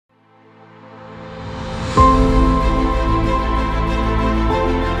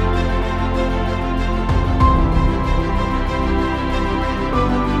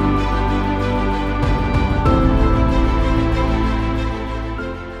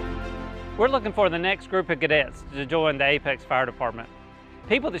We're looking for the next group of cadets to join the Apex Fire Department.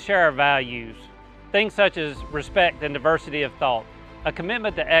 People that share our values, things such as respect and diversity of thought, a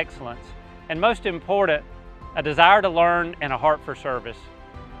commitment to excellence, and most important, a desire to learn and a heart for service.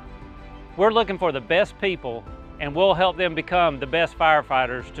 We're looking for the best people, and we'll help them become the best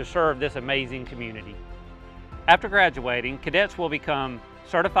firefighters to serve this amazing community. After graduating, cadets will become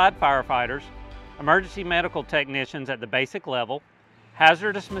certified firefighters, emergency medical technicians at the basic level,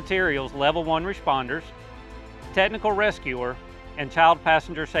 hazardous materials level 1 responders, technical rescuer, and child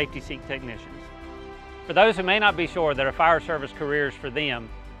passenger safety seat technicians. For those who may not be sure that a fire service career is for them,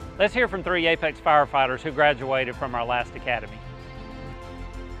 let's hear from 3 Apex firefighters who graduated from our last academy.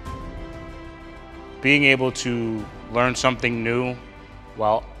 Being able to learn something new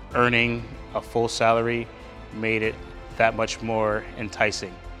while earning a full salary made it that much more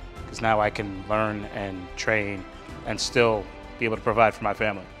enticing, because now I can learn and train and still be able to provide for my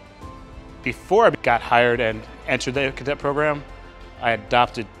family. Before I got hired and entered the cadet program, I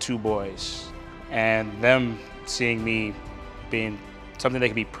adopted 2 boys, and them seeing me being something they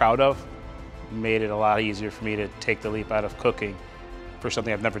could be proud of made it a lot easier for me to take the leap out of cooking for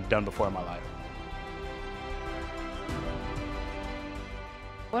something I've never done before in my life.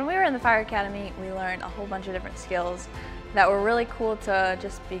 When we were in the Fire Academy, we learned a whole bunch of different skills that were really cool to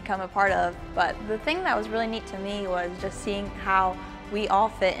just become a part of. But the thing that was really neat to me was just seeing how we all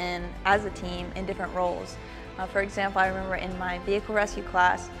fit in as a team in different roles. For example, I remember in my vehicle rescue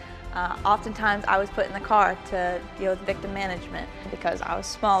class, oftentimes I was put in the car to deal with victim management because I was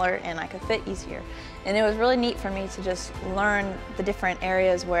smaller and I could fit easier. And it was really neat for me to just learn the different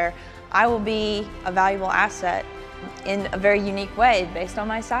areas where I will be a valuable asset in a very unique way based on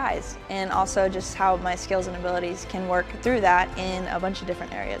my size, and also just how my skills and abilities can work through that in a bunch of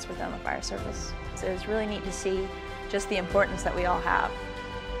different areas within the fire service. So it was really neat to see just the importance that we all have.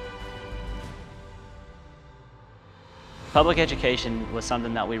 Public education was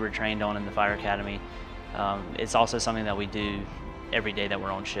something that we were trained on in the Fire Academy. It's also something that we do every day that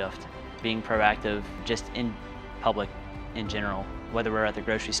we're on shift. Being proactive just in public in general. Whether we're at the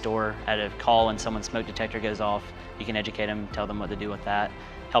grocery store, at a call and someone's smoke detector goes off, you can educate them, tell them what to do with that,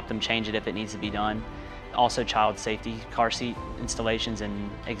 help them change it if it needs to be done. Also child safety, car seat installations and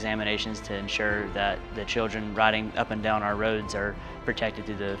examinations to ensure that the children riding up and down our roads are protected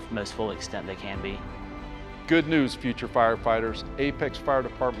to the most full extent they can be. Good news, future firefighters. Apex Fire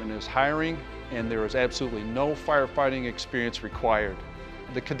Department is hiring, and there is absolutely no firefighting experience required.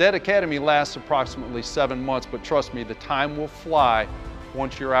 The Cadet Academy lasts approximately 7 months, but trust me, the time will fly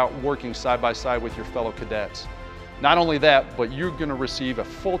once you're out working side by side with your fellow cadets. Not only that, but you're going to receive a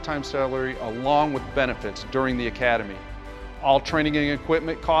full-time salary along with benefits during the academy. All training and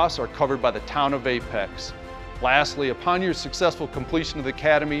equipment costs are covered by the town of Apex. Lastly, upon your successful completion of the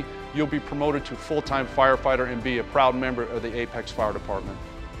academy, you'll be promoted to full-time firefighter and be a proud member of the Apex Fire Department.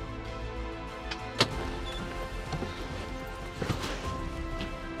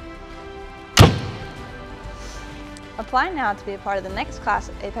 Apply now to be a part of the next class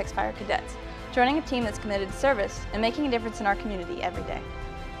of Apex Fire Cadets, joining a team that's committed to service and making a difference in our community every day.